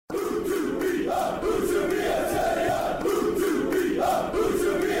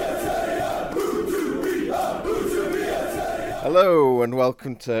Hello and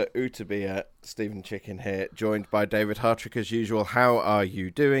welcome to Utabia. Stephen Chicken here, joined by David Hartrick as usual. How are you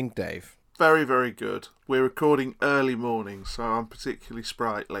doing, Dave? Very, very good. We're recording early morning, so I'm particularly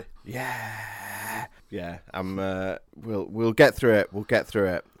sprightly. Yeah. We'll get through it. We'll get through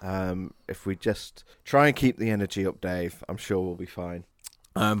it. If we just try and keep the energy up, Dave, I'm sure we'll be fine.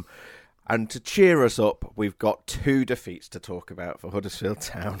 And to cheer us up, we've got 2 defeats to talk about for Huddersfield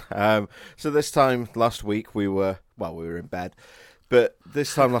Town. So this time last week we were in bed. But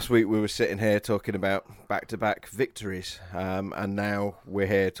this time last week we were sitting here talking about back-to-back victories. And now we're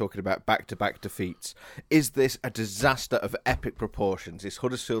here talking about back-to-back defeats. Is this a disaster of epic proportions? Is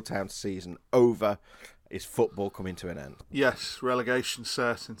Huddersfield Town's season over? Is football coming to an end? Yes, relegation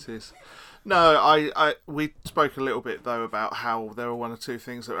certainties. No, we spoke a little bit, though, about how there were 1 or 2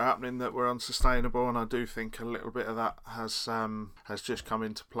 things that were happening that were unsustainable, and I do think a little bit of that has just come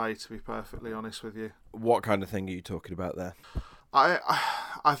into play, to be perfectly honest with you. What kind of thing are you talking about there?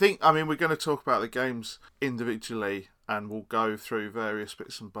 I think we're going to talk about the games individually, and we'll go through various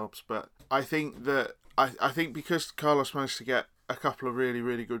bits and bobs, but I think that I think because Carlos managed to get a couple of really,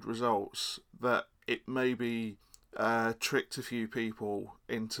 really good results, that it maybe tricked a few people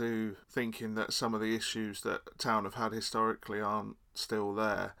into thinking that some of the issues that Town have had historically aren't still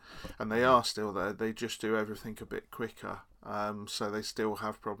there, and they are still there. They just do everything a bit quicker. So they still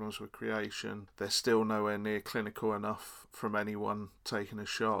have problems with creation. They're still nowhere near clinical enough from anyone taking a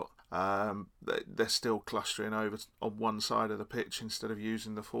shot. They're still clustering over on one side of the pitch instead of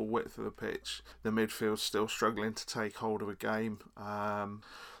using the full width of the pitch. The midfield's still struggling to take hold of a game.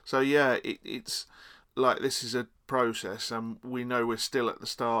 So yeah, it's like this is a process, and we know we're still at the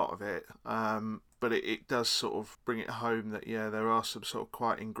start of it. But it does sort of bring it home that, yeah, there are some sort of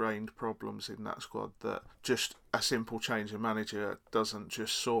quite ingrained problems in that squad that just a simple change of manager doesn't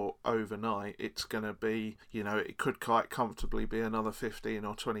just sort overnight. It's going to be, it could quite comfortably be another 15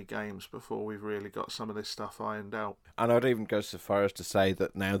 or 20 games before we've really got some of this stuff ironed out. And I'd even go so far as to say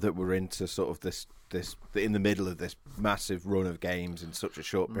that now that we're into sort of this in the middle of this massive run of games in such a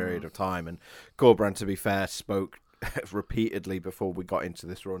short period of time, and Corberán, to be fair, spoke repeatedly before we got into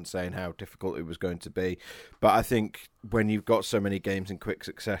this run saying how difficult it was going to be. But I think when you've got so many games in quick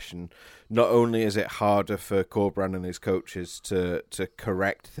succession, not only is it harder for Corberán and his coaches to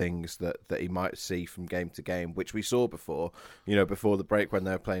correct things that he might see from game to game, which we saw before, before the break when they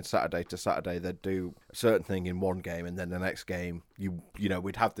were playing Saturday to Saturday, they'd do a certain thing in one game and then the next game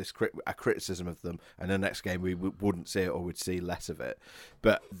we'd have this a criticism of them, and the next game we wouldn't see it or we'd see less of it.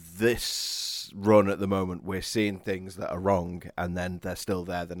 But this run at the moment, we're seeing things that are wrong and then they're still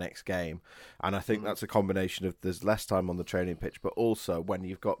there the next game. And I think that's a combination of there's less time on the training pitch, but also when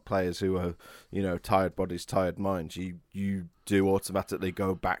you've got players who are, tired bodies, tired minds, you do automatically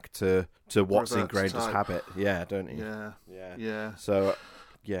go back to what's ingrained as habit. Yeah, don't you? Yeah. So,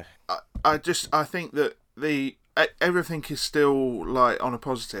 yeah. I think that everything is still like on a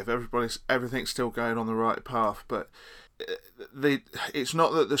positive. Everything's still going on the right path, but it's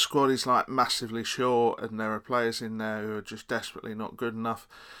not that the squad is like massively short and there are players in there who are just desperately not good enough.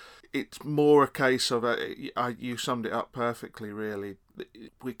 It's more a case of you summed it up perfectly, really.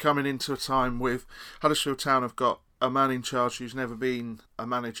 We're coming into a time with Huddersfield Town have got a man in charge who's never been a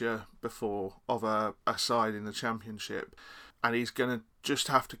manager before of a side in the Championship, and he's going to just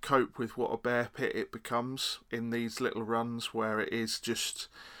have to cope with what a bear pit it becomes in these little runs where it is just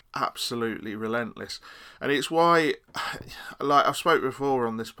absolutely relentless. And it's why, like I've spoke before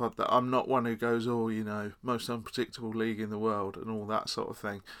on this pod, that I'm not one who goes, most unpredictable league in the world and all that sort of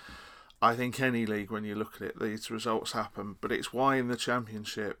thing. I think any league, when you look at it, these results happen. But it's why in the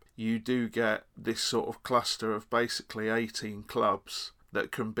Championship you do get this sort of cluster of basically 18 clubs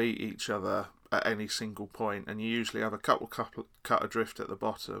that can beat each other at any single point, and you usually have a couple cut adrift at the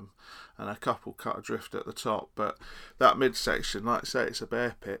bottom and a couple cut adrift at the top. But that midsection, like I say, it's a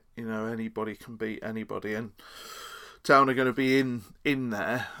bear pit. Anybody can beat anybody, and Town are going to be in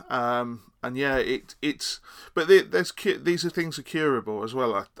there. And yeah, it's. But these are things are curable as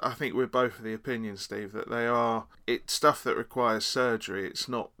well. I think we're both of the opinion, Steve, that they are. It's stuff that requires surgery. It's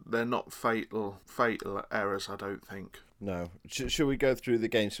not. They're not fatal errors, I don't think. No. Should we go through the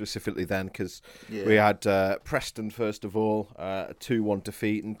game specifically then? Because we had Preston first of all, a 2-1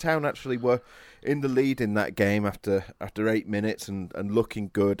 defeat, and Town actually were in the lead in that game after 8 minutes and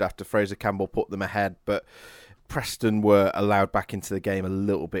looking good after Fraser Campbell put them ahead. But Preston were allowed back into the game a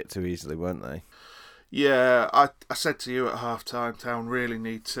little bit too easily, weren't they? Yeah, I said to you at half-time, Town really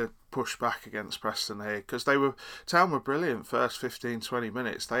need to push back against Preston here, because Town were brilliant first 15-20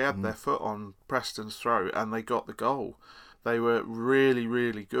 minutes. They had their foot on Preston's throat and they got the goal. They were really,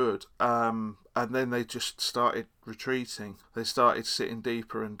 really good. And then they just started retreating. They started sitting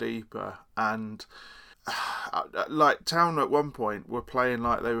deeper and deeper. And like Town at one point were playing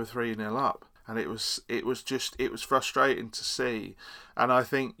like they were 3-0 up. And it was frustrating to see. And I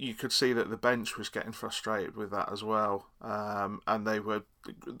think you could see that the bench was getting frustrated with that as well. And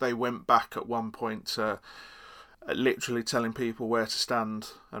they went back at one point to literally telling people where to stand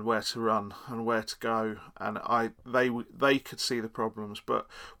and where to run and where to go, and they could see the problems. But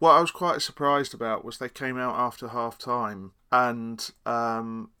what I was quite surprised about was they came out after half time and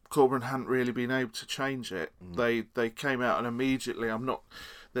Corcoran hadn't really been able to change it. They came out and immediately,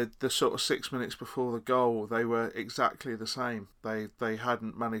 the sort of 6 minutes before the goal, they were exactly the same. They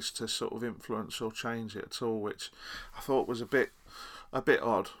hadn't managed to sort of influence or change it at all, which I thought was a bit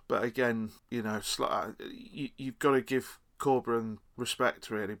odd. But again, you know, you've got to give Corcoran respect,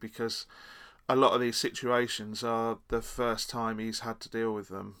 really, because a lot of these situations are the first time he's had to deal with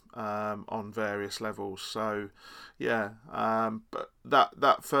them on various levels. So, yeah, but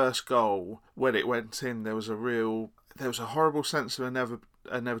that first goal, when it went in, there was a horrible sense of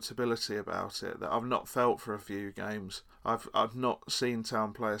inevitability about it that I've not felt for a few games. I've not seen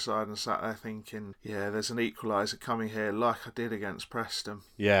Town play a side and sat there thinking, yeah, there's an equaliser coming here, like I did against Preston.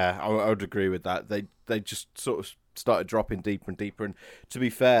 Yeah, I would agree with that. They just sort of started dropping deeper and deeper. And to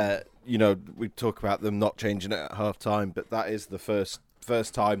be fair, you know, we talk about them not changing it at half time, but that is the first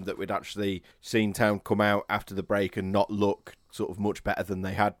time that we'd actually seen Town come out after the break and not look sort of much better than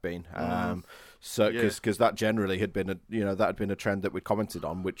they had been. So because that generally had been a trend that we commented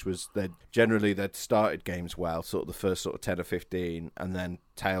on, which was they'd started games well, sort of the first sort of 10 or 15, and then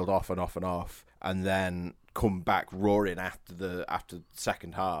tailed off and off and off, and then come back roaring after the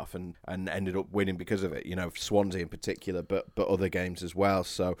second half and ended up winning because of it. You know, Swansea in particular, but other games as well.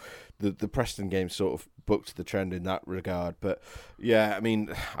 So the Preston game sort of booked the trend in that regard. But yeah, I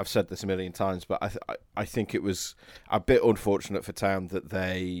mean, I've said this a million times, but I think it was a bit unfortunate for Town that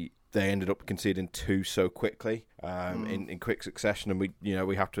they ended up conceding two so quickly in quick succession, and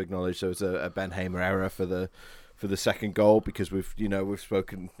we have to acknowledge there was a Ben Hamer error for the second goal, because we've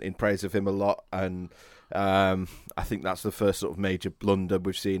spoken in praise of him a lot, and I think that's the first sort of major blunder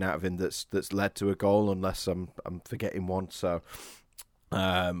we've seen out of him that's led to a goal, unless I'm forgetting one. So,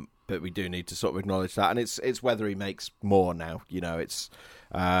 but we do need to sort of acknowledge that, and it's whether he makes more now. You know, it's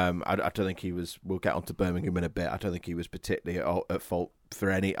I don't think he was. We'll get onto Birmingham in a bit. I don't think he was particularly at fault for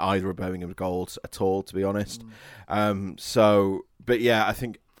either of Birmingham's goals at all, to be honest. So, but yeah, I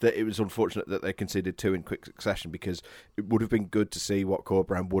think that it was unfortunate that they conceded two in quick succession, because it would have been good to see what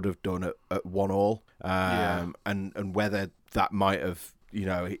Corcoran would have done at 1-1, and whether that might have, you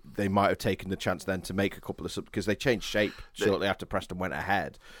know, they might have taken the chance then to make a couple of because they changed shape shortly after Preston went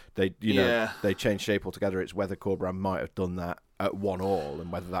ahead. They changed shape altogether. It's whether Corcoran might have done that at 1-1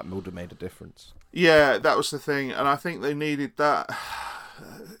 and whether that would have made a difference. Yeah, that was the thing, and I think they needed that.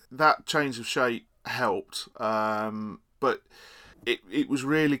 That change of shape helped, but it was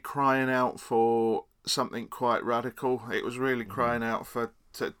really crying out for something quite radical. It was really crying out for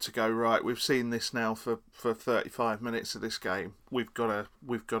to go, right, we've seen this now for 35 minutes of this game. We've got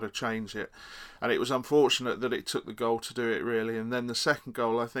to change it. And it was unfortunate that it took the goal to do it, really. And then the second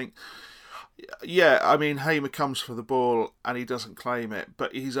goal, I think, yeah, I mean, Hamer comes for the ball and he doesn't claim it,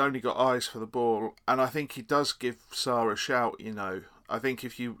 but he's only got eyes for the ball. And I think he does give Sarr a shout, you know. I think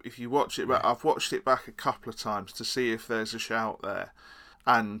if you watch it, I've watched it back a couple of times to see if there's a shout there,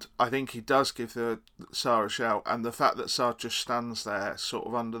 and I think he does give Sarr a shout. And the fact that Sarr just stands there, sort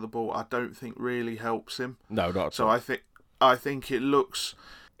of under the ball, I don't think really helps him. No, not at all. So I think it looks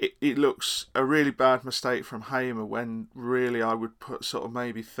a really bad mistake from Hamer, when really I would put sort of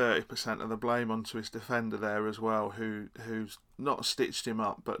maybe 30% of the blame onto his defender there as well, who's not stitched him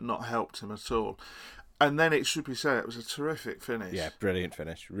up but not helped him at all. And then it should be said, it was a terrific finish. Yeah, brilliant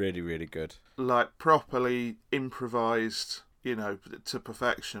finish. Really, really good. Like, properly improvised, you know, to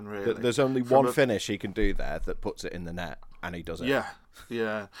perfection, really. There's only one finish he can do there that puts it in the net, and he does it.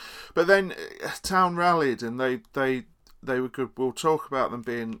 Yeah. But then Town rallied, and they were good. We'll talk about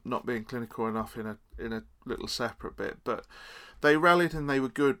them not being clinical enough in a little separate bit. But they rallied and they were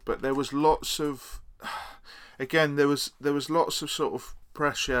good. But there was lots of, again, there was lots of sort of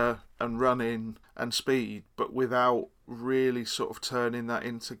pressure and running and speed, but without really sort of turning that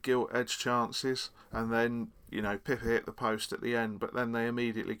into gilt-edged chances. And then, you know, Pippa hit the post at the end, but then they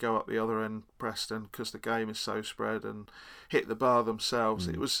immediately go up the other end, Preston, because the game is so spread, and hit the bar themselves.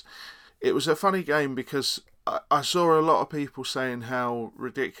 It was a funny game, because I saw a lot of people saying how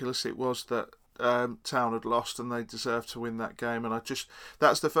ridiculous it was that Town had lost and they deserved to win that game, and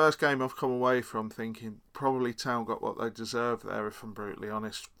that's the first game I've come away from thinking probably Town got what they deserved there, if I'm brutally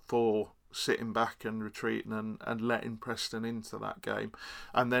honest, for sitting back and retreating and letting Preston into that game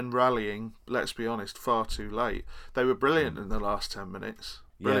and then rallying, let's be honest, far too late. They were brilliant in the last 10 minutes.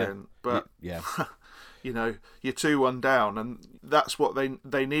 Brilliant. But yeah. You know, you're 2-1 down, and that's what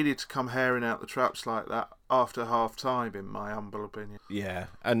they needed to come herring out the traps like that after half time, in my humble opinion. Yeah,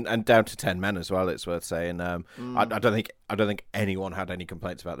 and down to 10 men as well. It's worth saying. I don't think anyone had any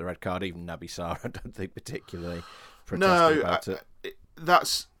complaints about the red card. Even Naby Sarr, I don't think particularly protested about it.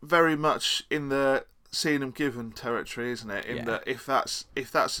 That's very much in the seeing them given territory, isn't it? In that if that's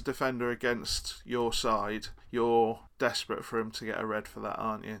a defender against your side, you're desperate for him to get a red for that,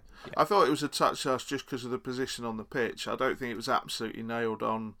 aren't you? Yeah. I thought it was a touch us just because of the position on the pitch. I don't think it was absolutely nailed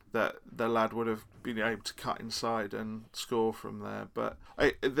on that the lad would have been able to cut inside and score from there. But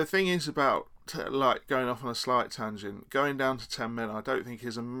the thing is about, like, going off on a slight tangent, going down to 10 men I don't think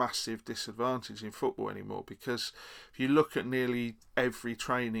is a massive disadvantage in football anymore, because if you look at nearly every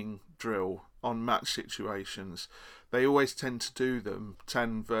training drill on match situations, they always tend to do them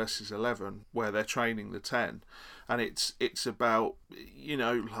 10 versus 11 where they're training the 10, and it's about, you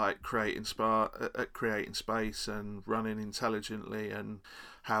know, like creating space and running intelligently and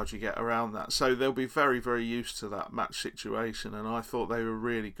how do you get around that. So they'll be very, very used to that match situation, and I thought they were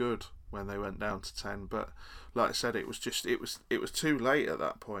really good when they went down to 10, but like I said, it was too late at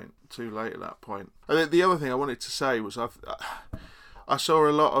that point. And the other thing I wanted to say was I saw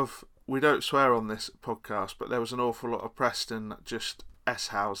a lot of, we don't swear on this podcast, but there was an awful lot of Preston that just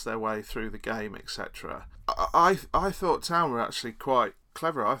S-housed their way through the game, etc. I thought Town were actually quite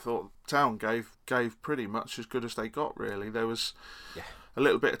clever. I thought Town gave pretty much as good as they got, really. There was a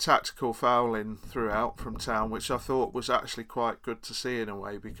little bit of tactical fouling throughout from Town, which I thought was actually quite good to see in a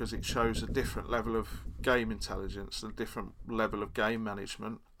way, because it shows a different level of game intelligence, a different level of game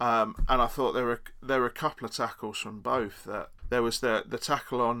management. And I thought there were a couple of tackles from both. That there was the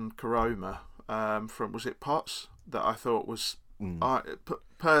tackle on Karoma from, was it Potts, that I thought was,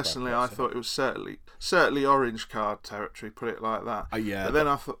 personally, I thought it was certainly orange card territory, put it like that. Yeah. But then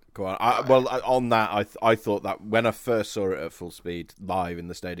I thought, go on. On that, I thought that when I first saw it at full speed live in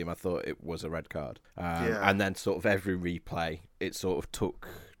the stadium, I thought it was a red card. And then sort of every replay, it sort of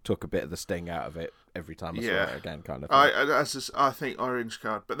took a bit of the sting out of it every time I saw it again, kind of thing. I think orange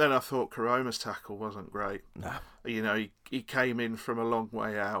card. But then I thought Karoma's tackle wasn't great. No. You know, he came in from a long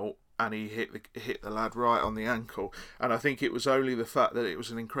way out, and he hit the lad right on the ankle. And I think it was only the fact that it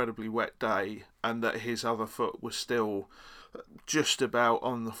was an incredibly wet day and that his other foot was still just about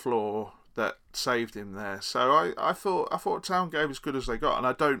on the floor that saved him there. So I thought Town gave as good as they got, and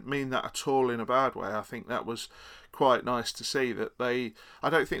I don't mean that at all in a bad way. I think that was quite nice to see that I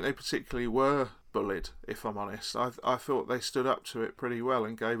don't think they particularly were bullied, if I'm honest. I thought they stood up to it pretty well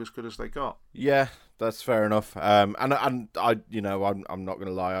and gave as good as they got. Yeah, that's fair enough. And I, you know, I'm not going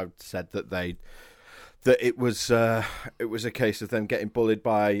to lie. I said that it was a case of them getting bullied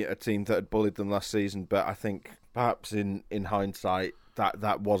by a team that had bullied them last season. But I think perhaps in hindsight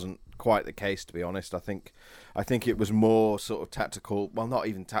that wasn't quite the case, to be honest. I think it was more sort of tactical, well, not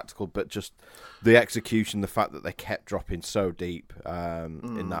even tactical, but just the execution, the fact that they kept dropping so deep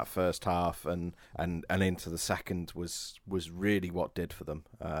in that first half and into the second was really what did for them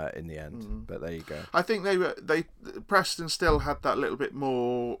in the end. But there you go. I think Preston still had that little bit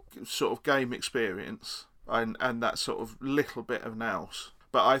more sort of game experience and that sort of little bit of nous.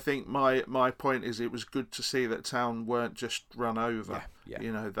 But I think my point is, it was good to see that Town weren't just run over. Yeah.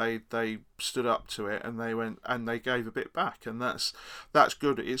 You know, they stood up to it and they went and they gave a bit back, and that's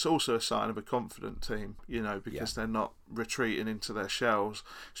good. It's also a sign of a confident team, you know, because they're not retreating into their shells.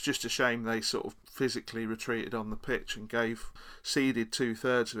 It's just a shame they sort of physically retreated on the pitch and ceded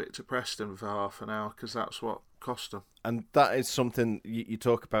 2/3 of it to Preston for half an hour, because that's what cost them. And that is something you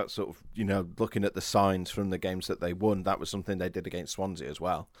talk about, sort of, you know, looking at the signs from the games that they won. That was something they did against Swansea as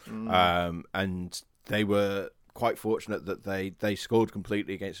well. And they were quite fortunate that they scored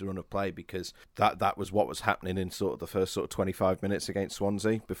completely against the run of play, because that was what was happening in sort of the first sort of 25 minutes against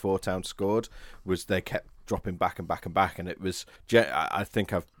Swansea before Town scored, was they kept dropping back and back and back, and it was, I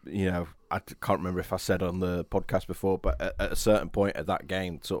think I can't remember if I said on the podcast before, but at a certain point of that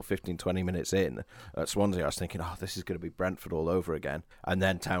game, sort of 15-20 minutes in at Swansea, I was thinking, this is going to be Brentford all over again. And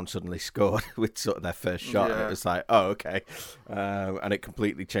then Town suddenly scored with sort of their first shot, and it was like, okay. And it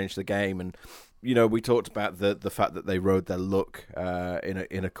completely changed the game. And, you know, we talked about the fact that they rode their luck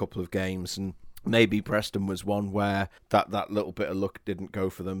in a couple of games, and maybe Preston was one where that little bit of luck didn't go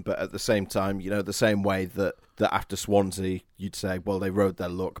for them, but at the same time, the same way that after Swansea, you'd say, well, they rode their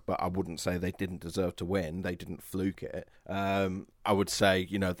luck, but I wouldn't say they didn't deserve to win. They didn't fluke it. I would say,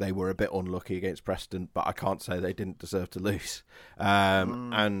 they were a bit unlucky against Preston, but I can't say they didn't deserve to lose.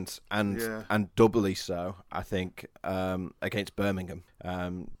 And doubly so, I think, against Birmingham.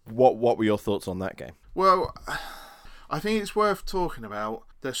 What were your thoughts on that game? Well, I think it's worth talking about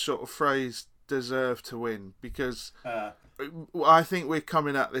the sort of phrase "deserve to win" because I think we're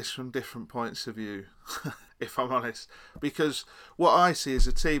coming at this from different points of view, if I'm honest. Because what I see is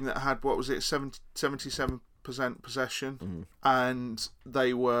a team that had, 77% possession, and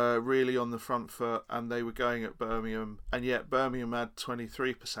they were really on the front foot, and they were going at Birmingham, and yet Birmingham had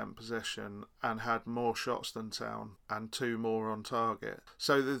 23% possession and had more shots than Town and 2 more on target.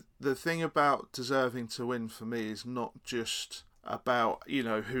 So the thing about deserving to win for me is not just about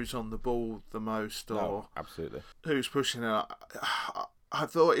who's on the ball the most or absolutely who's pushing it. I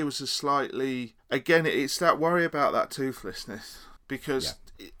thought it was a slightly, again, it's that worry about that toothlessness, because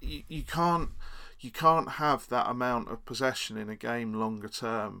you can't have that amount of possession in a game longer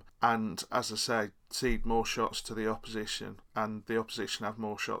term and, as I say, cede more shots to the opposition and the opposition have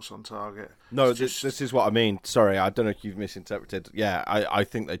more shots on target. No, this is what I mean. Sorry, I don't know if you've misinterpreted. Yeah, I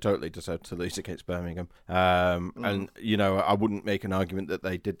think they totally deserve to lose against Birmingham. And, I wouldn't make an argument that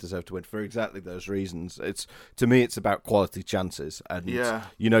they did deserve to win for exactly those reasons. To me, it's about quality chances. And,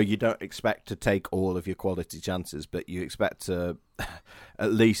 you don't expect to take all of your quality chances, but you expect to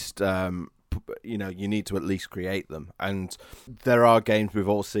at least... you need to at least create them, and there are games, we've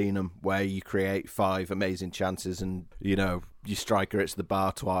all seen them, where you create 5 amazing chances and your striker hits the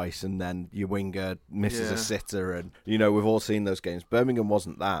bar twice and then your winger misses a sitter, and we've all seen those games. Birmingham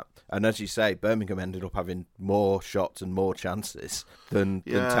wasn't that, and as you say, Birmingham ended up having more shots and more chances than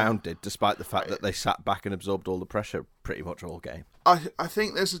Town did, despite the fact that they sat back and absorbed all the pressure pretty much all game. I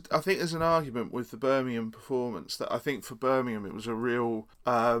think there's an argument with the Birmingham performance that I think for Birmingham it was a real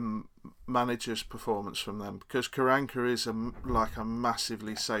manager's performance from them, because Karanka is a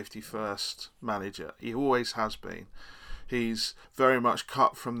massively safety first manager. He always has been. He's very much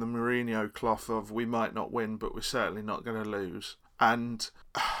cut from the Mourinho cloth of, we might not win, but we're certainly not going to lose. And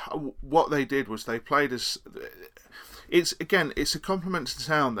what they did was they played as... It's a compliment to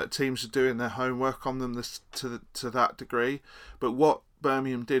Town that teams are doing their homework on them to that degree. But what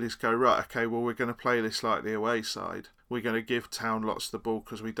Birmingham did is go, right, okay, well, we're going to play this like the away side. We're going to give Town lots of the ball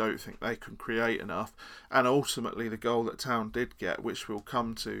because we don't think they can create enough. And ultimately, the goal that Town did get, which we'll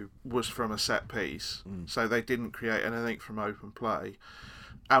come to, was from a set piece. So they didn't create anything from open play.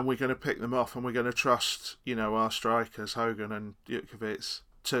 And we're going to pick them off, and we're going to trust, our strikers, Hogan and Jutkiewicz,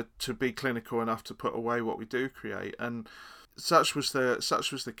 to be clinical enough to put away what we do create. And such was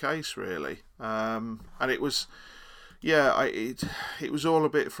the case, really. And it was... it was all a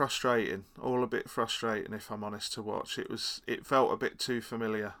bit frustrating, if I'm honest, to watch. It felt a bit too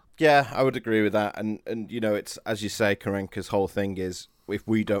familiar. Yeah, I would agree with that. And it's, as you say, Karenka's whole thing is, if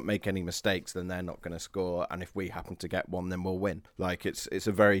we don't make any mistakes, then they're not going to score, and if we happen to get one, then we'll win. Like, it's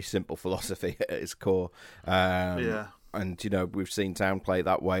a very simple philosophy at its core. And, we've seen Town play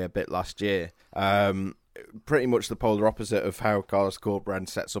that way a bit last year. Pretty much the polar opposite of how Carlos Corberán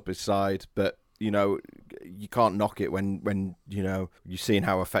sets up his side, but you can't knock it when you've seen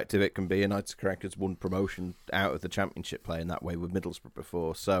how effective it can be. And United Karenka's won promotion out of the Championship playing that way with Middlesbrough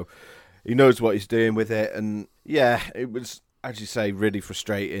before, so he knows what he's doing with it. And it was, as you say, really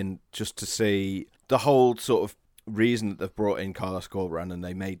frustrating just to see the whole sort of reason that they've brought in Carlos Corberán and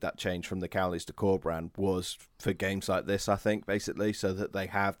they made that change from the Cowleys to Corberán was for games like this, I think, basically, so that they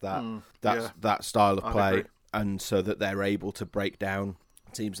have that style of play, and so that they're able to break down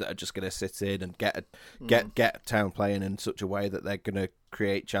teams that are just going to sit in and get Town playing in such a way that they're going to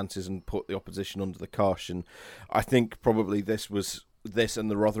create chances and put the opposition under the cosh. And I think probably this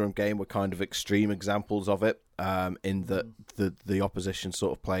and the Rotherham game were kind of extreme examples of it, in that the opposition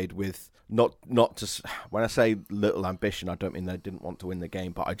sort of played with not just, when I say little ambition, I don't mean they didn't want to win the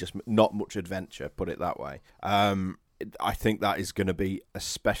game, but I just not much adventure, put it that way. I think that is going to be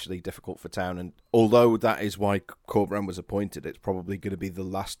especially difficult for Town, and although that is why Corberán was appointed, it's probably going to be the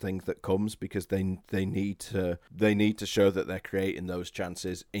last thing that comes, because they need to show that they're creating those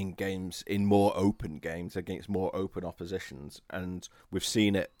chances in games, in more open games against more open oppositions. And we've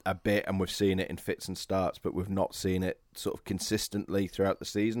seen it a bit, and we've seen it in fits and starts, but we've not seen it sort of consistently throughout the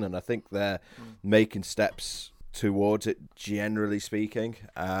season. And I think they're making steps towards it, generally speaking.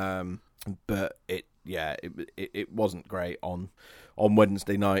 But it wasn't great on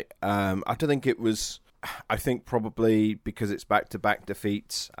Wednesday night. I don't think it was I think probably because it's back-to-back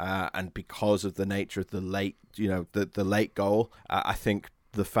defeats and because of the nature of the late, the late goal, I think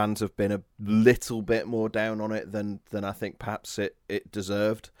the fans have been a little bit more down on it than I think perhaps it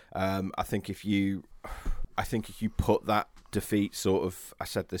deserved. I think if you put that defeat sort of, I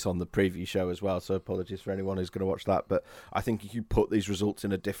said this on the preview show as well, so apologies for anyone who's going to watch that, but I think if you put these results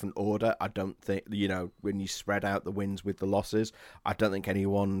in a different order, I don't think, when you spread out the wins with the losses, I don't think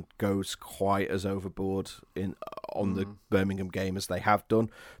anyone goes quite as overboard on the Birmingham game as they have done.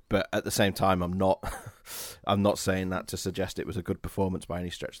 But at the same time, I'm not saying that to suggest it was a good performance by any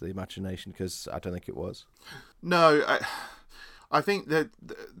stretch of the imagination, because I don't think it was. No, I think that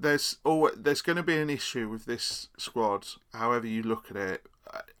there's going to be an issue with this squad, however you look at it,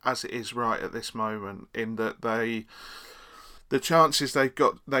 as it is right at this moment, in that the chances they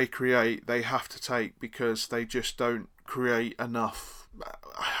create, they have to take, because they just don't create enough.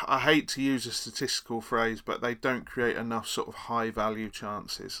 I hate to use a statistical phrase, but they don't create enough sort of high value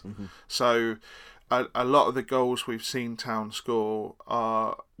chances. Mm-hmm. So a lot of the goals we've seen Town score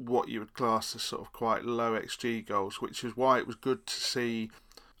are what you would class as sort of quite low XG goals, which is why it was good to see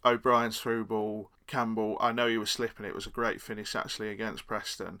O'Brien's through ball, Campbell. I know he was slipping. It was a great finish actually against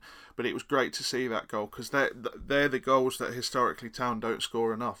Preston, but it was great to see that goal, because they're the goals that historically Town don't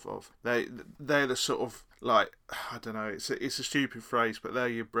score enough of. They're the sort of, like, I don't know, it's a stupid phrase, but they're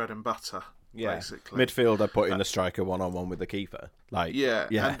your bread and butter. Yeah, basically. Midfielder putting the striker 1-on-1 with the keeper. Yeah,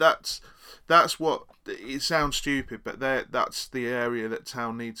 and that's what, it sounds stupid, but that's the area that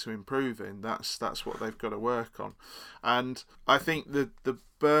Town needs to improve in. That's what they've got to work on. And I think the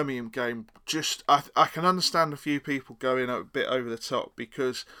Birmingham game, I can understand a few people going a bit over the top,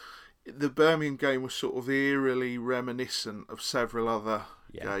 because the Birmingham game was sort of eerily reminiscent of several other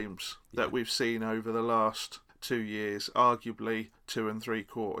games that we've seen over the last 2 years, arguably 2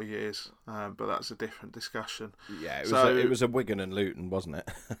 3/4 years, but that's a different discussion. Yeah, it was a Wigan and Luton, wasn't it?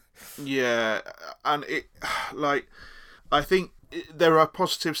 Yeah, and I think there are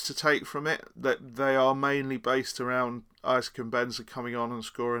positives to take from it, that they are mainly based around Isaac and Benza coming on and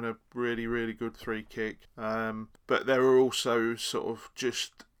scoring a really, really good free kick. But there are also sort of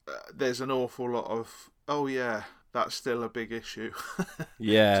just, there's an awful lot of, that's still a big issue.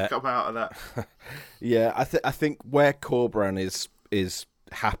 Yeah, to come out of that. Yeah, I think where Corberan is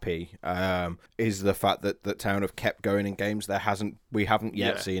happy is the fact that Town have kept going in games. We haven't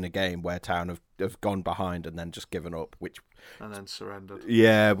yet seen a game where Town have gone behind and then just given up, and then surrendered.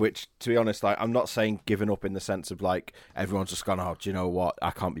 Yeah, which, to be honest, like, I'm not saying given up in the sense of like everyone's just gone, oh, do you know what,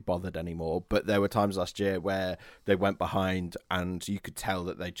 I can't be bothered anymore. But there were times last year where they went behind and you could tell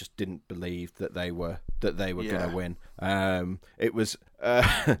that they just didn't believe that they were going to win. It was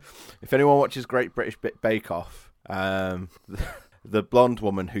if anyone watches Great British Bake Off, the blonde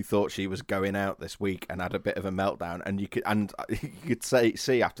woman who thought she was going out this week and had a bit of a meltdown, and you could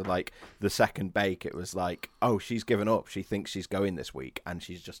see after like the second bake, it was like, oh, she's given up. She thinks she's going this week, and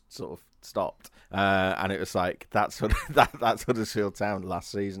she's just sort of stopped. And it was like that's what Huddersfield Town last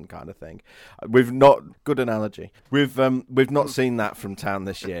season kind of thing. Good analogy. We've not seen that from Town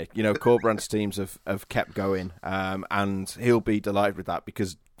this year. Corberan's teams have kept going, and he'll be delighted with that,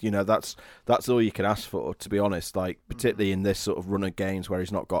 because that's all you can ask for, to be honest, like, particularly in this sort of run of games where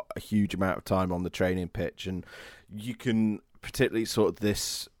he's not got a huge amount of time on the training pitch. And you can, particularly sort of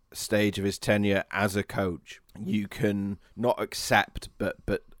this stage of his tenure as a coach, you can not accept but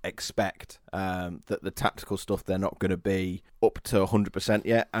expect that the tactical stuff, they're not going to be up to 100%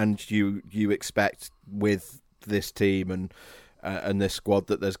 yet, and you expect with this team and this squad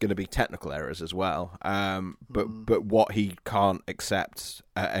that there's going to be technical errors as well. But what he can't accept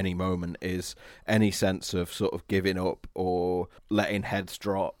at any moment is any sense of sort of giving up or letting heads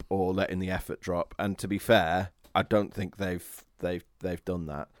drop or letting the effort drop. And to be fair, I don't think they've done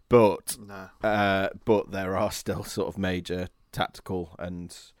that. But but there are still sort of major tactical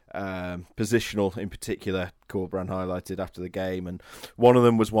and positional, in particular, Corberan highlighted after the game, and one of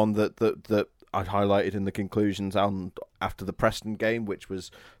them was one that I'd highlighted in the conclusions after the Preston game, which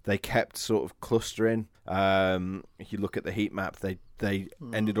was they kept sort of clustering. If you look at the heat map, they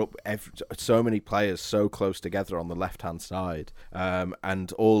ended up so many players so close together on the left-hand side,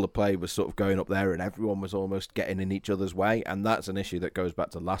 and all the play was sort of going up there, and everyone was almost getting in each other's way, and that's an issue that goes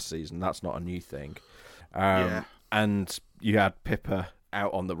back to last season. That's not a new thing. And you had Pippa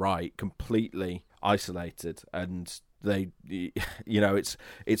out on the right, completely isolated, and it's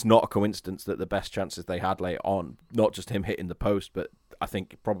not a coincidence that the best chances they had later on, not just him hitting the post, but I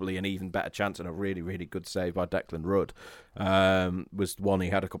think probably an even better chance, and a really, really good save by Declan Rudd, was one he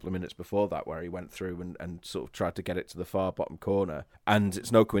had a couple of minutes before that, where he went through and sort of tried to get it to the far bottom corner. And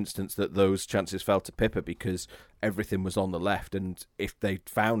it's no coincidence that those chances fell to Pippa, because everything was on the left, and if they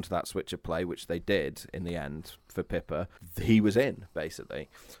found that switch of play, which they did in the end for Pippa, he was in, basically.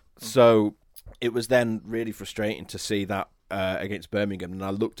 So it was then really frustrating to see that against Birmingham, and I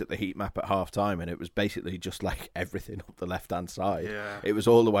looked at the heat map at half-time, and it was basically just like everything up the left-hand side. Yeah. It was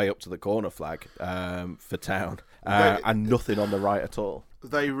all the way up to the corner flag for Town, and nothing on the right at all.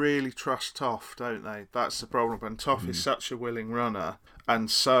 They really trust Toff, don't they? That's the problem, and Toff is such a willing runner, and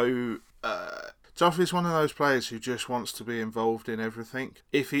so Toff is one of those players who just wants to be involved in everything.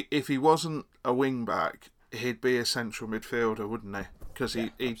 If he wasn't a wing-back, he'd be a central midfielder, wouldn't he? Because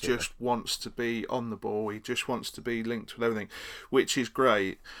he just wants to be on the ball. He just wants to be linked with everything, which is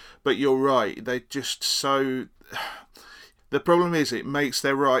great. But you're right. They just so... The problem is it makes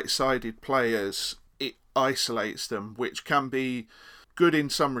their right-sided players... It isolates them, which can be good in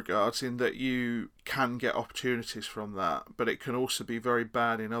some regards, in that you can get opportunities from that. But it can also be very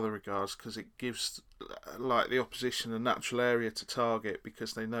bad in other regards, because it gives like the opposition a natural area to target,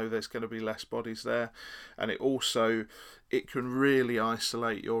 because they know there's going to be less bodies there. And it can really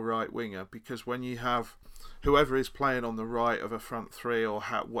isolate your right winger, because when you have whoever is playing on the right of a front three, or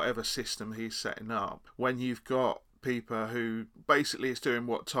whatever system he's setting up, when you've got Pieper, who basically is doing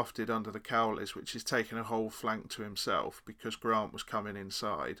what Toff did under the Cowleys, which is taking a whole flank to himself because Grant was coming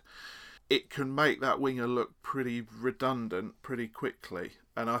inside, it can make that winger look pretty redundant pretty quickly.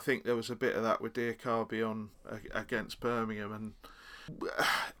 And I think there was a bit of that with Diakhaby on against Birmingham, and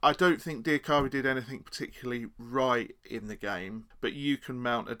I don't think Diakhaby did anything particularly right in the game, but you can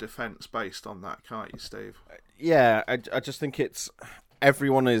mount a defence based on that, can't you, Steve? Yeah, I just think it's...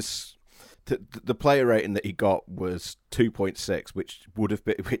 Everyone is... The player rating that he got was 2.6, which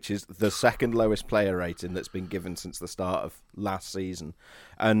is the second lowest player rating that's been given since the start of last season,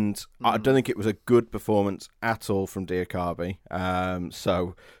 and I don't think it was a good performance at all from Diakhaby. I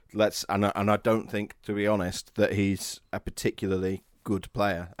don't think, to be honest, that he's a particularly good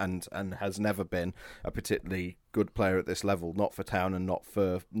player, and has never been a particularly good player at this level, not for Town and not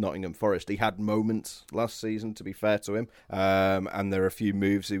for Nottingham Forest. He had moments last season, to be fair to him, and there are a few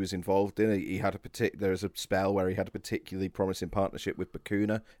moves he was involved in. He had there was a spell where he had a particularly promising partnership with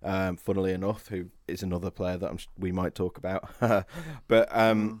Bacuna, funnily enough, who is another player that we might talk about. But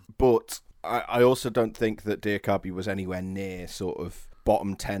I also don't think that Diakhaby was anywhere near sort of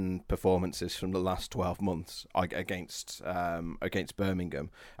bottom 10 performances from the last 12 months against Birmingham.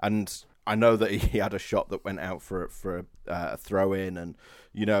 And I know that he had a shot that went out for a throw in, and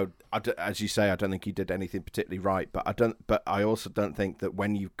as you say, I don't think he did anything particularly right. But I also don't think that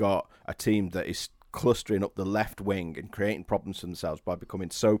when you've got a team that is clustering up the left wing and creating problems for themselves by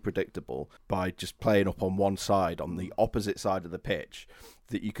becoming so predictable, by just playing up on one side, on the opposite side of the pitch,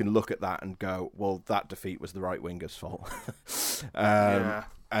 that you can look at that and go, well, that defeat was the right winger's fault.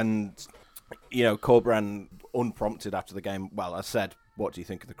 And, Corberán, unprompted after the game, well, I said, what do you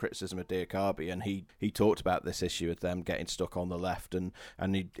think of the criticism of Diakhaby? And he talked about this issue of them getting stuck on the left, and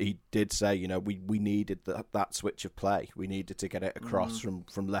he did say, we needed that switch of play. We needed to get it across from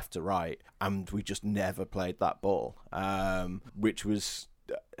left to right, and we just never played that ball, which was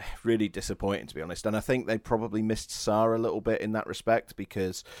really disappointing, to be honest. And I think they probably missed Sarr a little bit in that respect,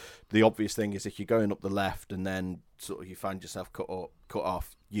 because the obvious thing is if you're going up the left and then sort of you find yourself cut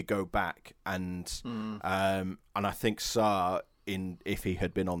off, you go back, and I think Sarr, if he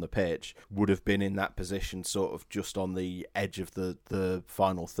had been on the pitch, would have been in that position sort of just on the edge of the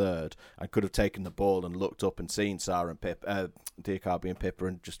final third, and could have taken the ball and looked up and seen Sarr and Diakhaby and Pippa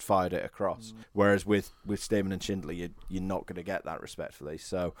and just fired it across. Whereas with Stearman and Schindler, you're not going to get that, respectfully.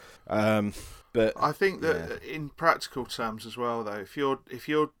 So, but I think that in practical terms as well, though, if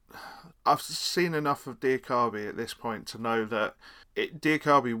you're I've seen enough of Diakhaby at this point to know that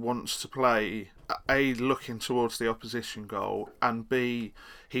Diakhaby wants to play, A, looking towards the opposition goal, and B,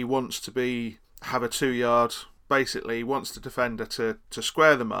 he wants to have a 2-yard, basically he wants the defender to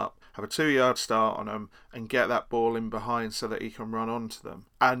square them up, have a 2-yard start on them, and get that ball in behind so that he can run onto them.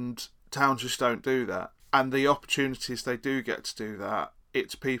 And Town just don't do that. And the opportunities they do get to do that,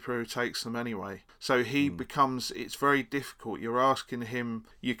 it's Pieper who takes them anyway. So he becomes, it's very difficult. You're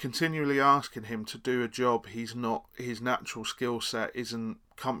continually asking him to do a job his natural skill set isn't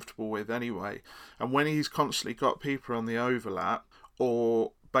comfortable with anyway. And when he's constantly got Pieper on the overlap,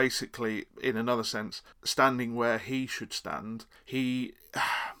 or basically, in another sense, standing where he should stand,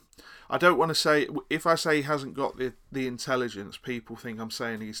 I don't want to say, if I say he hasn't got the intelligence, people think I'm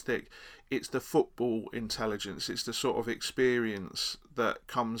saying he's thick. It's the football intelligence. It's the sort of experience that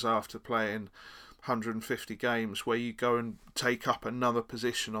comes after playing 150 games, where you go and take up another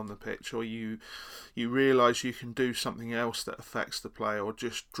position on the pitch, or you realise you can do something else that affects the play, or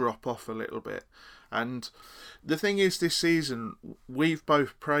just drop off a little bit. And the thing is, this season we've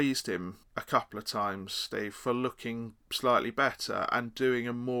both praised him a couple of times, Steve, for looking slightly better and doing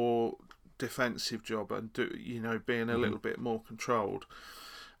a more defensive job, and being a little bit more controlled.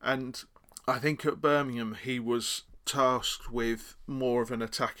 And I think at Birmingham he was tasked with more of an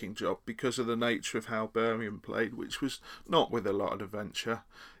attacking job because of the nature of how Birmingham played, which was not with a lot of adventure,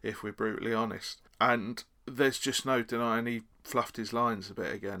 if we're brutally honest. And there's just no denying he fluffed his lines a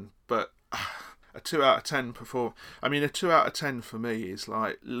bit again. But a 2 out of 10 perform. I mean, a 2 out of 10 for me is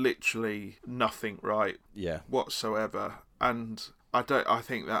like literally nothing right whatsoever. And I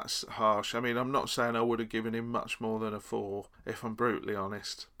think that's harsh. I mean, I'm not saying I would have given him much more than a 4, if I'm brutally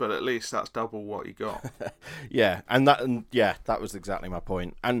honest, but at least that's double what he got. that was exactly my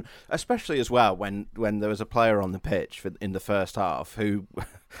point. And especially as well when there was a player on the pitch in the first half who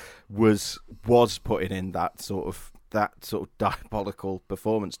was putting in that sort of diabolical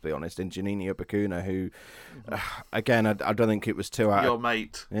performance, to be honest, in Juninho Bacuna, who, again, I don't think it was 2 out of... Your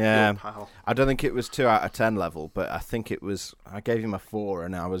mate. Yeah. Your pal. I don't think it was 2 out of 10 level, but I think it was... I gave him a 4,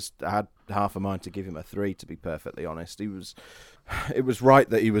 and I had half a mind to give him a 3, to be perfectly honest. It was right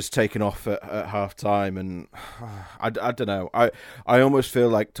that he was taken off at half-time, and I don't know. I almost feel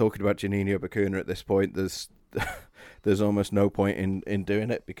like talking about Juninho Bacuna at this point, there's almost no point in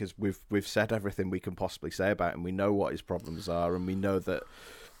doing it, because we've said everything we can possibly say about him. We know what his problems are, and we know that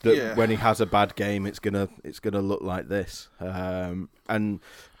when he has a bad game, it's gonna look like this. And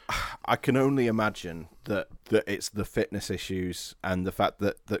I can only imagine that it's the fitness issues and the fact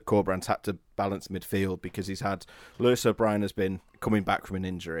that Corberán's had to balance midfield, because he's had Lewis O'Brien has been coming back from an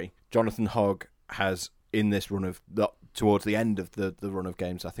injury. Jonathan Hogg has, in this run of towards the end of the run of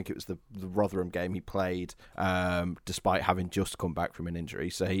games, I think it was the Rotherham game, he played despite having just come back from an injury,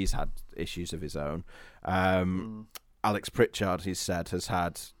 so he's had issues of his own. Alex Pritchard, he's said, has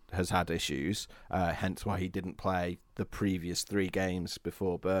had issues, hence why he didn't play the previous 3 games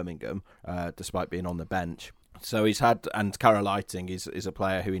before Birmingham, despite being on the bench. So he's had, and Carol Lighting is a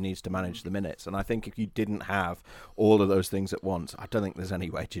player who he needs to manage the minutes. And I think if you didn't have all of those things at once, I don't think there's any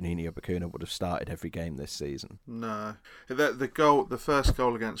way Juninho Bacuna would have started every game this season. No, the first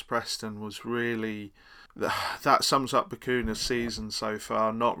goal against Preston was really, that sums up Bacuna's season so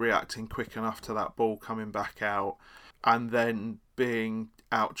far. Not reacting quick enough to that ball coming back out, and then being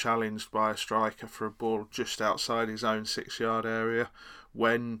out challenged by a striker for a ball just outside his own 6-yard area,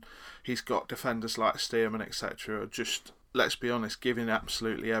 when he's got defenders like Stearman, etc., just, let's be honest, giving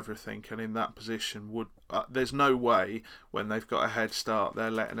absolutely everything, and in that position there's no way, when they've got a head start, they're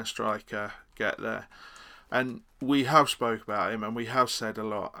letting a striker get there. And we have spoke about him, and we have said a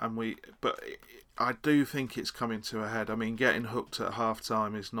lot, but I do think it's coming to a head. I mean, getting hooked at half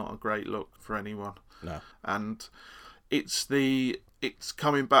time is not a great look for anyone. No. And it's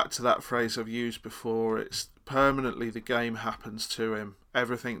coming back to that phrase I've used before. It's permanently the game happens to him.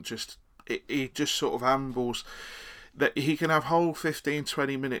 Everything he just sort of ambles. That he can have whole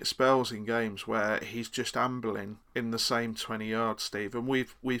 15-20 minute spells in games where he's just ambling in the same 20 yards, Steve, and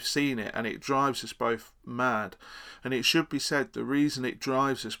we've seen it, and it drives us both mad. And it should be said, the reason it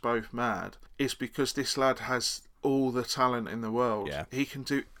drives us both mad is because this lad has all the talent in the world. Yeah. He can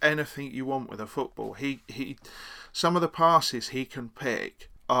do anything you want with a football. He some of the passes he can pick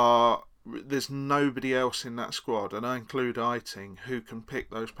are, there's nobody else in that squad, and I include Eiting, who can pick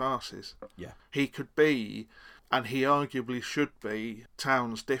those passes. Yeah. He could be, and he arguably should be,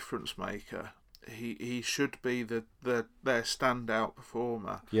 Town's difference maker. He should be their standout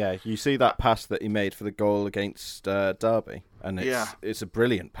performer. Yeah, you see that pass that he made for the goal against Derby, and it's a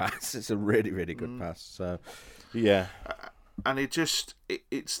brilliant pass. It's a really, really good pass. So, yeah. And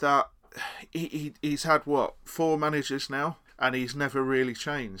it's that he's had, 4 managers now, and he's never really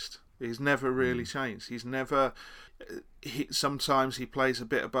changed. He's never... sometimes he plays a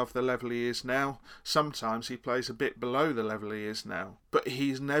bit above the level he is now. Sometimes he plays a bit below the level he is now. But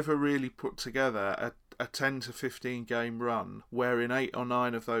he's never really put together a 10 to 15 game run where in 8 or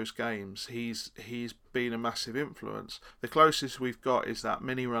 9 of those games he's been a massive influence. The closest we've got is that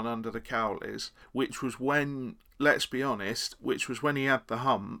mini run under the Cowleys, which was when, let's be honest, he had the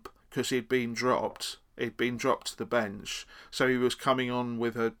hump because he'd been dropped. He'd been dropped to the bench, so he was coming on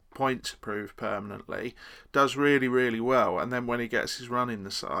with a point to prove permanently. Does really, really well, and then when he gets his run in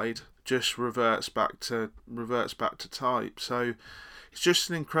the side, just reverts back to type. So it's just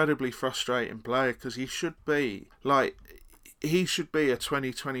an incredibly frustrating player, because he should be he should be a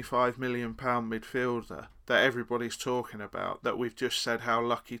 20-25 million pound midfielder that everybody's talking about, that we've just said how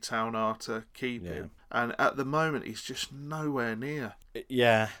lucky Town are to keep him. And at the moment, he's just nowhere near.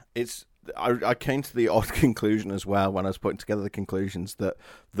 Yeah, I came to the odd conclusion as well when I was putting together the conclusions that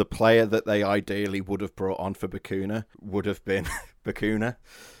the player that they ideally would have brought on for Bacuna would have been Bacuna.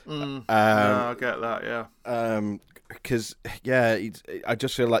 I get that, yeah. Because, I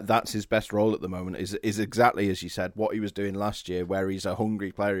just feel like that's his best role at the moment, is exactly as you said, what he was doing last year, where he's a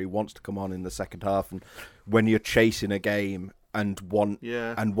hungry player who wants to come on in the second half. And when you're chasing a game and want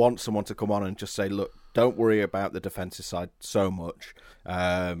someone to come on and just say, look, don't worry about the defensive side so much.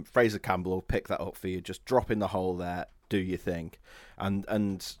 Fraser Campbell will pick that up for you. Just drop in the hole there, do your thing.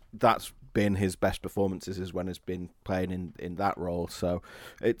 And that's been his best performances, is when he's been playing in that role. So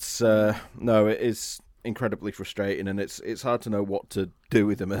it's it is incredibly frustrating, and it's hard to know what to do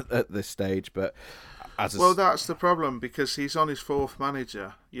with him at this stage. But that's the problem, because he's on his fourth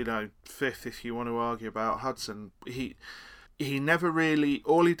manager, fifth if you want to argue about Hudson. He never really,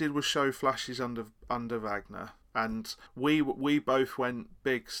 all he did was show flashes under Wagner, and we both went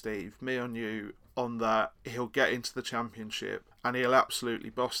big, Steve, me on you, on that he'll get into the Championship and he'll absolutely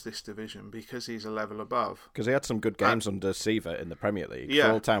boss this division because he's a level above. Because he had some good games under Siva in the Premier League.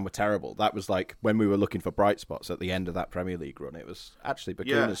 Yeah. All time were terrible. That was like when we were looking for bright spots at the end of that Premier League run. It was actually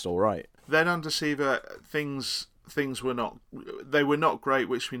Bacuna's all right. Then under Siva, things were not great,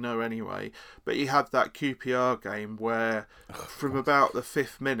 which we know anyway. But he had that QPR game where, from about the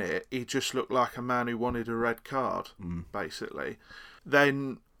 5th minute, he just looked like a man who wanted a red card, basically.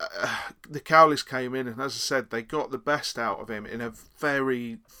 Then the Cowleys came in, and as I said, they got the best out of him in a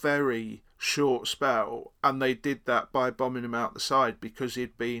very, very short spell, and they did that by bombing him out the side because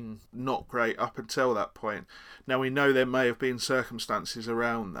he'd been not great up until that point. Now, we know there may have been circumstances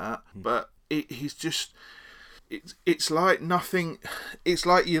around that, but he's just... It's like nothing. It's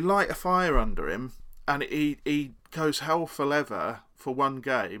like you light a fire under him, and he goes hell for leather for one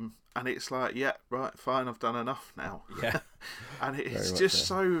game, and it's like, yeah, right, fine, I've done enough now. Yeah, and it's just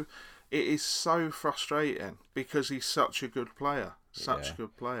so. It is so frustrating because he's such a good player, a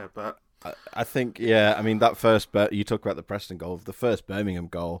good player. But I think, I mean, that first, you talk about the Preston goal, the first Birmingham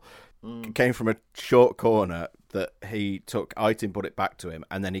goal came from a short corner that he took. Aitin put it back to him,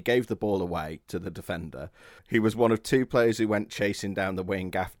 and then he gave the ball away to the defender. He was one of two players who went chasing down the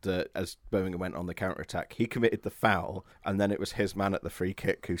wing as Birmingham went on the counter-attack. He committed the foul, and then it was his man at the free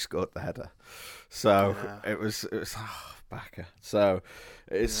kick who scored the header. So it was Bacca. So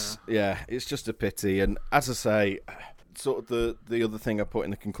it's just a pity. And as I say, sort of the other thing I put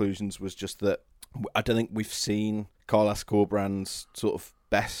in the conclusions was just that I don't think we've seen Carlos Corbrand's sort of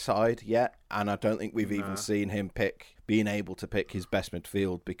best side yet, and I don't think we've even seen him being able to pick his best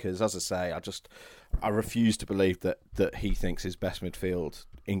midfield, because, as I say, I refuse to believe that he thinks his best midfield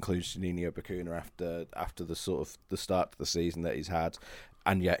includes Juninho, Bacuna after the sort of the start to the season that he's had,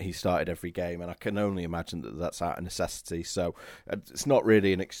 and yet he started every game, and I can only imagine that that's out of necessity. So it's not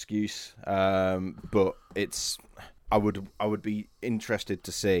really an excuse, but I would be interested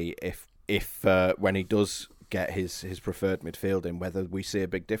to see if when he does get his preferred midfield in, whether we see a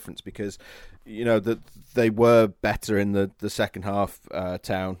big difference, because they were better in the second half,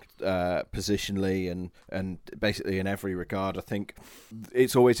 Town, positionally and basically in every regard. I think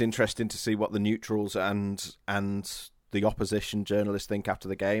it's always interesting to see what the neutrals and the opposition journalists think after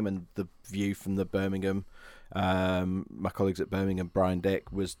the game, and the view from the Birmingham, my colleagues at Birmingham, Brian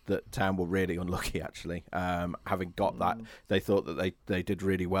Dick, was that Town were really unlucky, actually. Having got that, they thought that they did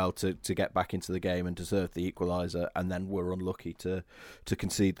really well to get back into the game and deserved the equaliser, and then were unlucky to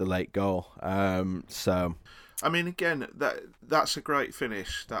concede the late goal. So, I mean, again, that's a great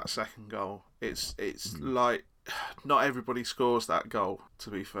finish, that second goal. It's like, not everybody scores that goal, to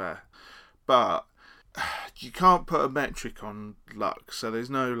be fair. But you can't put a metric on luck, so there's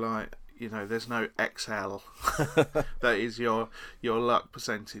no there's no XL that is your luck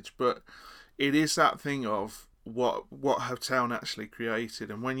percentage, but it is that thing of what have Town actually created.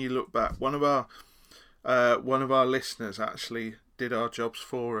 And when you look back, one of our listeners actually did our jobs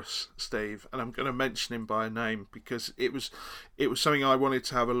for us, Steve, and I'm going to mention him by name because it was something I wanted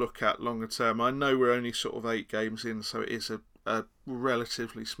to have a look at longer term. I know we're only sort of 8 games in, so it is a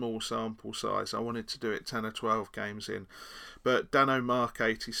relatively small sample size. I wanted to do it 10 or 12 games in. But Dano Mark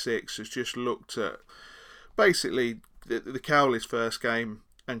 86 has just looked at basically the Cowleys' first game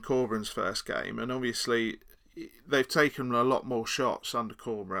and Corbrand's first game, and obviously they've taken a lot more shots under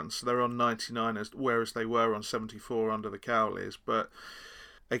Corbrand, so they're on 99 whereas they were on 74 under the Cowleys. But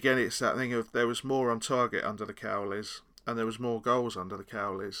again, it's that thing of there was more on target under the Cowleys and there was more goals under the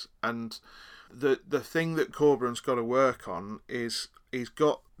Cowleys, and the thing that Corberan's got to work on is he's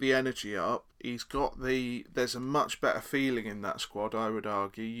got the energy up. There's a much better feeling in that squad, I would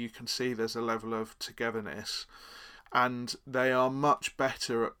argue. You can see there's a level of togetherness, and they are much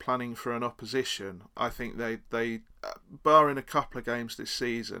better at planning for an opposition. I think they barring a couple of games this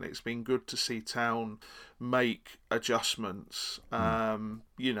season, it's been good to see Town make adjustments.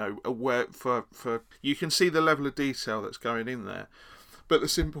 Aware for you can see the level of detail that's going in there. But the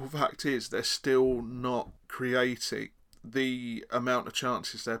simple fact is they're still not creating the amount of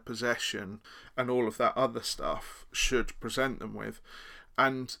chances their possession and all of that other stuff should present them with.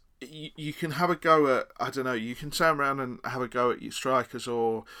 And you can have a go at, I don't know, you can turn around and have a go at your strikers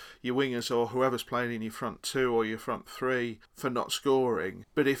or your wingers or whoever's playing in your front two or your front three for not scoring.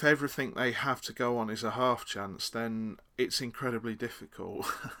 But if everything they have to go on is a half chance, then it's incredibly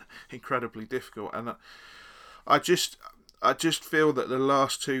difficult. Incredibly difficult. And I just feel that the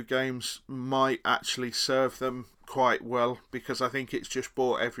last two games might actually serve them quite well, because I think it's just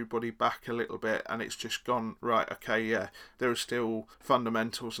brought everybody back a little bit, and it's just gone, right, okay, yeah, there are still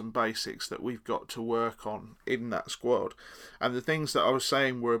fundamentals and basics that we've got to work on in that squad. And the things that I was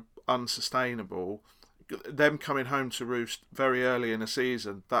saying were unsustainable, them coming home to roost very early in a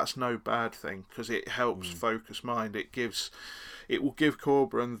season, that's no bad thing, because it helps focus mind. It will give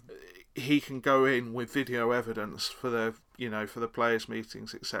Corberan, he can go in with video evidence for the players'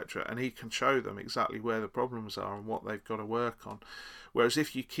 meetings, etc., and he can show them exactly where the problems are and what they've got to work on. Whereas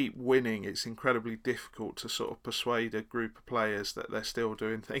if you keep winning, it's incredibly difficult to sort of persuade a group of players that they're still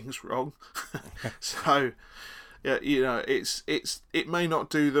doing things wrong. So, yeah, it may not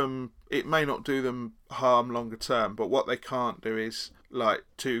do them harm longer term, but what they can't do is, like,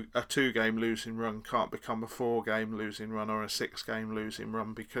 a 2-game losing run can't become a 4-game losing run or a 6-game losing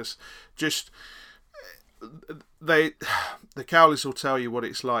run, because just the Cowleys will tell you what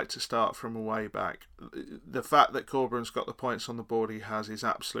it's like to start from a way back. The fact that Corberan's got the points on the board he has is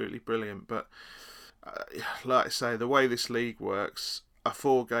absolutely brilliant, but like I say, the way this league works, a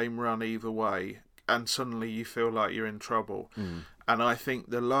 4-game run either way and suddenly you feel like you're in trouble. And I think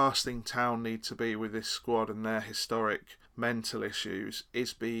the last thing Town need to be with this squad and their historic mental issues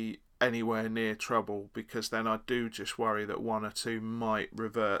is be anywhere near trouble, because then I do just worry that one or two might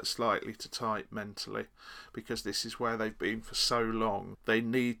revert slightly to type mentally, because this is where they've been for so long. They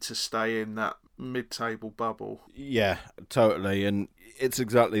need to stay in that mid-table bubble. Yeah, totally, and it's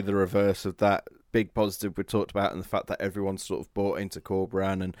exactly the reverse of that big positive we talked about, and the fact that everyone's sort of bought into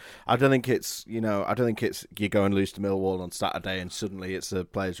Corberan. And I don't think it's you go and lose to Millwall on Saturday and suddenly it's a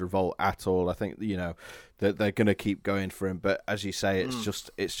players' revolt at all. I think that they're going to keep going for him, but as you say, it's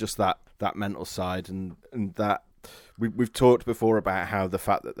just that mental side, and that we've talked before about how the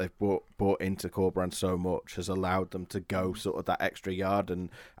fact that they've bought into Corberan so much has allowed them to go sort of that extra yard,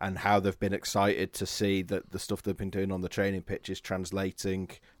 and how they've been excited to see that the stuff they've been doing on the training pitch is translating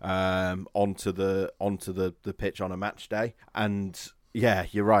onto the pitch on a match day. And yeah,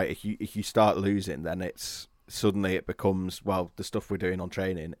 you're right. If you start losing, then suddenly it becomes, well, the stuff we're doing on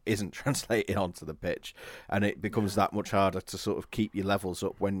training isn't translating onto the pitch, and it becomes that much harder to sort of keep your levels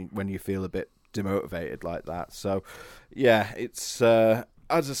up when you feel a bit demotivated like that. So yeah, it's as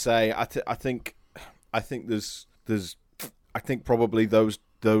I say, I think there's probably those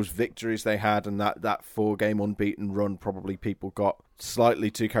victories they had and that 4-game unbeaten run, probably people got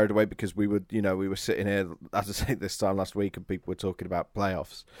slightly too carried away, because we were sitting here, as I say, this time last week, and people were talking about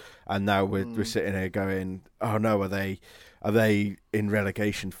playoffs, and now we're sitting here going, oh no, are they in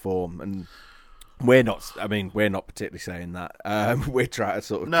relegation form? And we're not particularly saying that. We're trying to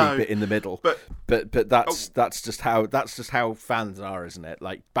sort of keep it in the middle. But that's just how fans are, isn't it?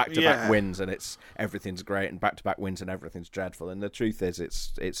 Like back-to-back wins and everything's great, and back-to-back wins and everything's dreadful. And the truth is,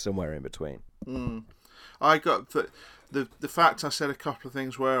 it's somewhere in between. I got the fact I said a couple of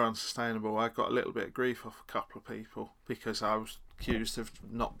things were unsustainable. I got a little bit of grief off a couple of people because I was accused of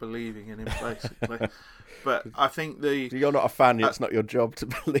not believing in him, basically. But I think you're not a fan. It's not your job to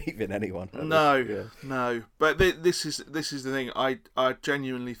believe in anyone. No. But this is the thing. I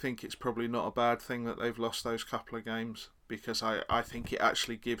genuinely think it's probably not a bad thing that they've lost those couple of games, because I think it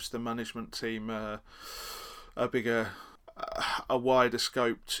actually gives the management team a wider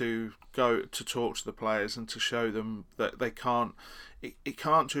scope to go to talk to the players and to show them that they can't. It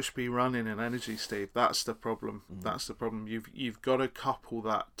can't just be running and energy, Steve. That's the problem. That's the problem. You've got to couple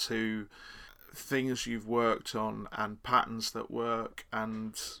that to things you've worked on and patterns that work.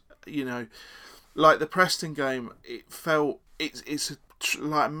 And like the Preston game, it felt it's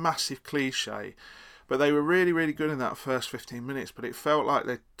like a massive cliche, But they were really, really good in that first 15 minutes, but it felt like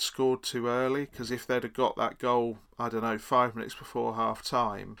they scored too early, because if they'd have got that goal, I don't know, 5 minutes before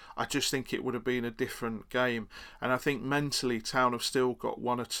half-time, I just think it would have been a different game. And I think mentally Town have still got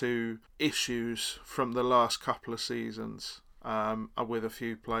one or two issues from the last couple of seasons with a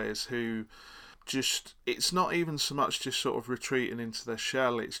few players who just, it's not even so much just sort of retreating into their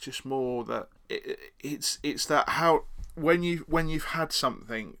shell, it's just more that it's that how... When you've had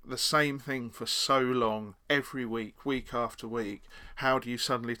something, the same thing for so long, every week after week, how do you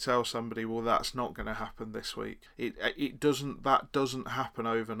suddenly tell somebody, well, that's not going to happen this week? That doesn't happen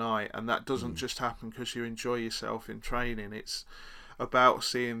overnight, and that doesn't just happen because you enjoy yourself in training. It's about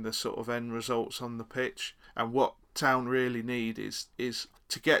seeing the sort of end results on the pitch, and what Town really need is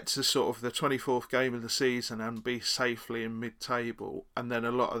to get to sort of the 24th game of the season and be safely in mid-table, and then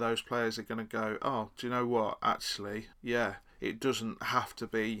a lot of those players are going to go, oh, do you know what, actually, yeah, it doesn't have to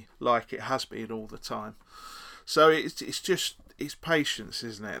be like it has been all the time. So it's patience,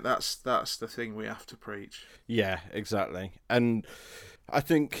 isn't it? That's the thing we have to preach. Yeah, exactly. And I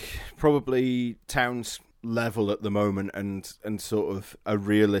think probably Town's level at the moment and sort of a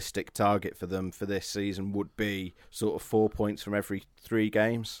realistic target for them for this season would be sort of 4 points from every 3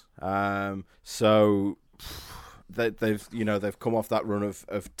 games. So they've come off that run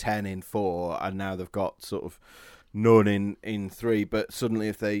of 10 in 4, and now they've got sort of none in 3. But suddenly,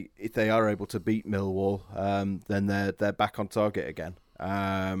 if they are able to beat Millwall, then they're back on target again,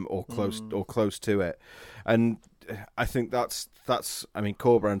 or close to it. And I think that's. I mean,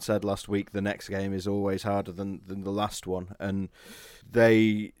 Corberán said last week the next game is always harder than the last one, and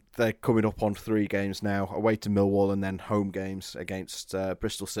they're coming up on 3 games now, away to Millwall and then home games against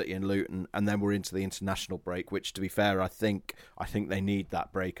Bristol City and Luton, and then we're into the international break. Which, to be fair, I think they need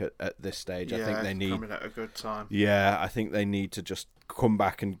that break at this stage. Yeah, I think they need coming at a good time. Yeah, I think they need to just come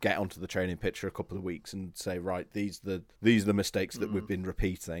back and get onto the training pitch for a couple of weeks and say, right, these are the mistakes that we've been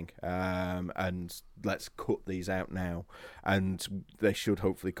repeating, and let's cut these out now. And they should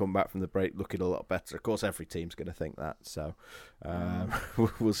hopefully come back from the break looking a lot better. Of course, every team's going to think that, so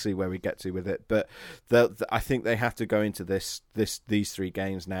we'll see where we get to with it. But I think they have to go into these 3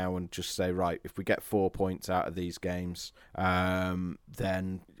 games now and just say, right, if we get 4 points out of these games,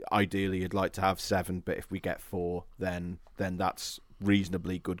 then ideally you'd like to have 7, but if we get 4, then that's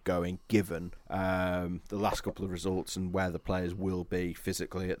reasonably good going, given the last couple of results and where the players will be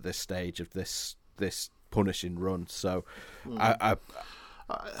physically at this stage of this punishing run. So I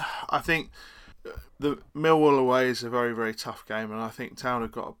think the Millwall away is a very, very tough game, and I think Town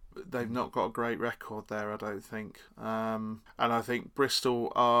they've not got a great record there, I don't think. And I think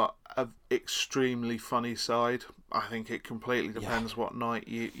Bristol are an extremely funny side. I think it completely depends what night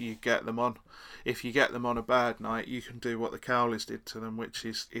you get them on. If you get them on a bad night, you can do what the Cowleys did to them, which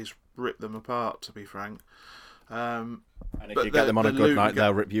is rip them apart, to be frank. And if you get them on a good night,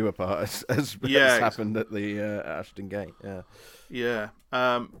 they'll rip you apart, as happened at the Ashton Gate. Yeah.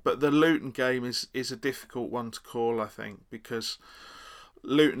 But the Luton game is a difficult one to call, I think, because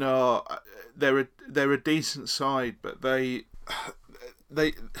Luton they're a decent side, but they're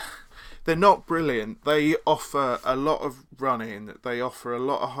not brilliant. They offer a lot of running. They offer a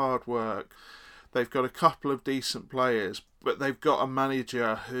lot of hard work. They've got a couple of decent players, but they've got a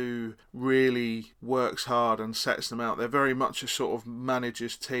manager who really works hard and sets them out. They're very much a sort of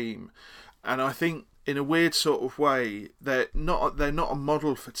manager's team. And I think, in a weird sort of way, they're not a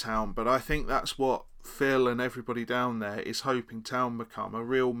model for Town, but I think that's what Phil and everybody down there is hoping Town become, a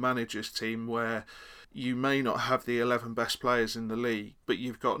real manager's team where you may not have the 11 best players in the league, but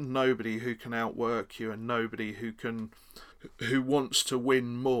you've got nobody who can outwork you and nobody who wants to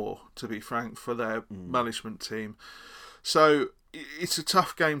win more, to be frank, for their management team. So it's a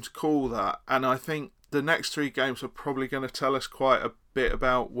tough game to call that, and I think the next 3 games are probably going to tell us quite a bit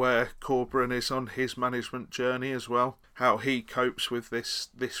about where Corberán is on his management journey as well, how he copes with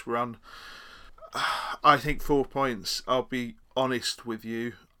this run. I think 4 points, I'll be honest with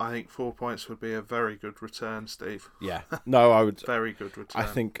you, I think 4 points would be a very good return, Steve. Yeah, no, I would. Very good return.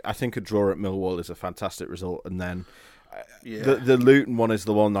 I think a draw at Millwall is a fantastic result, and then the Luton one is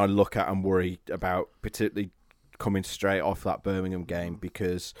the one I look at and worry about, particularly coming straight off that Birmingham game,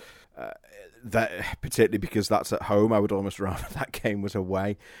 because particularly because that's at home. I would almost rather that game was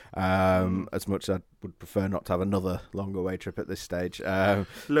away, as much as I would prefer not to have another long away trip at this stage.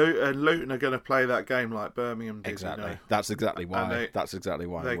 Luton are going to play that game like Birmingham did. Exactly. You know? That's exactly why. That's exactly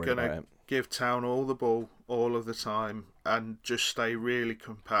why they're going to give Town all the ball all of the time and just stay really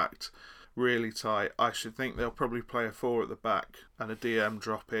compact, really tight. I should think they'll probably play a 4 at the back and a DM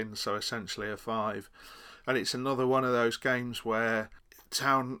drop in, so essentially a 5. And it's another one of those games where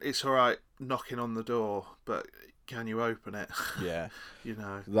Town, it's all right, knocking on the door, but can you open it? Yeah. You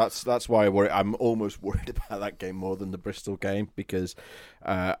know. That's why I worry. I'm almost worried about that game more than the Bristol game because,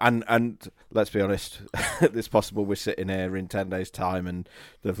 and let's be honest, it's possible we're sitting here in 10 days' time and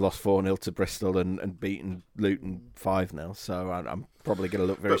they've lost 4-0 to Bristol and beaten Luton 5-0. So I'm probably going to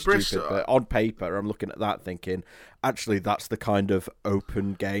look very stupid. But on paper, I'm looking at that thinking, actually, that's the kind of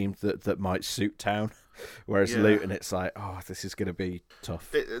open game that might suit Town. Whereas Luton, it's like, oh, this is going to be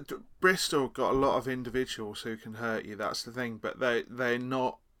tough. Bristol got a lot of individuals who can hurt you. That's the thing, but they're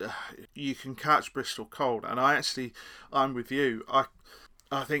not. You can catch Bristol cold, and I'm with you.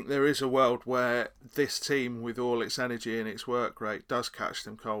 I think there is a world where this team, with all its energy and its work rate, does catch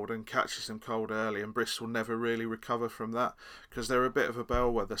them cold and catches them cold early, and Bristol never really recover from that because they're a bit of a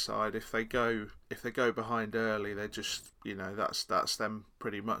bellwether side. If they go behind early, they're just, that's them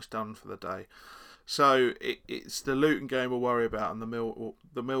pretty much done for the day. So it's the Luton game we'll worry about, and the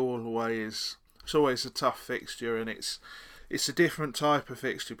Millwall away it's always a tough fixture, and it's a different type of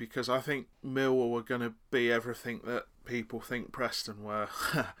fixture because I think Millwall are going to be everything that people think Preston were,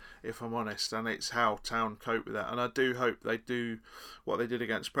 if I'm honest, and it's how Town cope with that. And I do hope they do what they did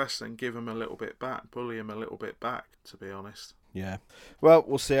against Preston, give them a little bit back, bully them a little bit back, to be honest. Yeah. Well,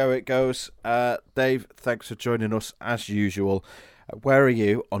 we'll see how it goes. Dave, thanks for joining us as usual. Where are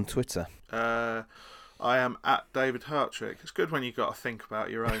you on Twitter? I am at David Hartrick. It's good when you've got to think about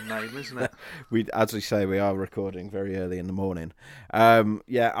your own name, isn't it? As we say, we are recording very early in the morning. I'm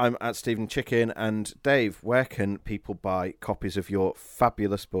at Stephen Chicken. And Dave, where can people buy copies of your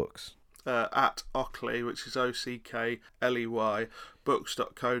fabulous books? At Ockley, which is OCKLEY,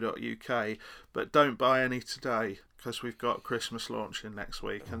 books.co.uk. But don't buy any today, because we've got Christmas launching next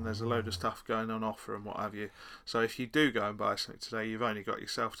week and there's a load of stuff going on offer and what have you. So if you do go and buy something today, you've only got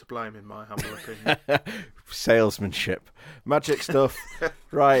yourself to blame, in my humble opinion. Salesmanship. Magic stuff.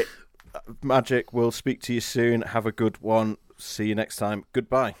 Right. Magic, we'll speak to you soon. Have a good one. See you next time.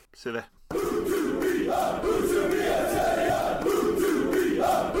 Goodbye. See you there.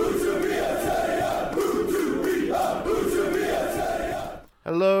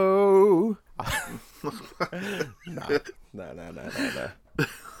 Hello. No.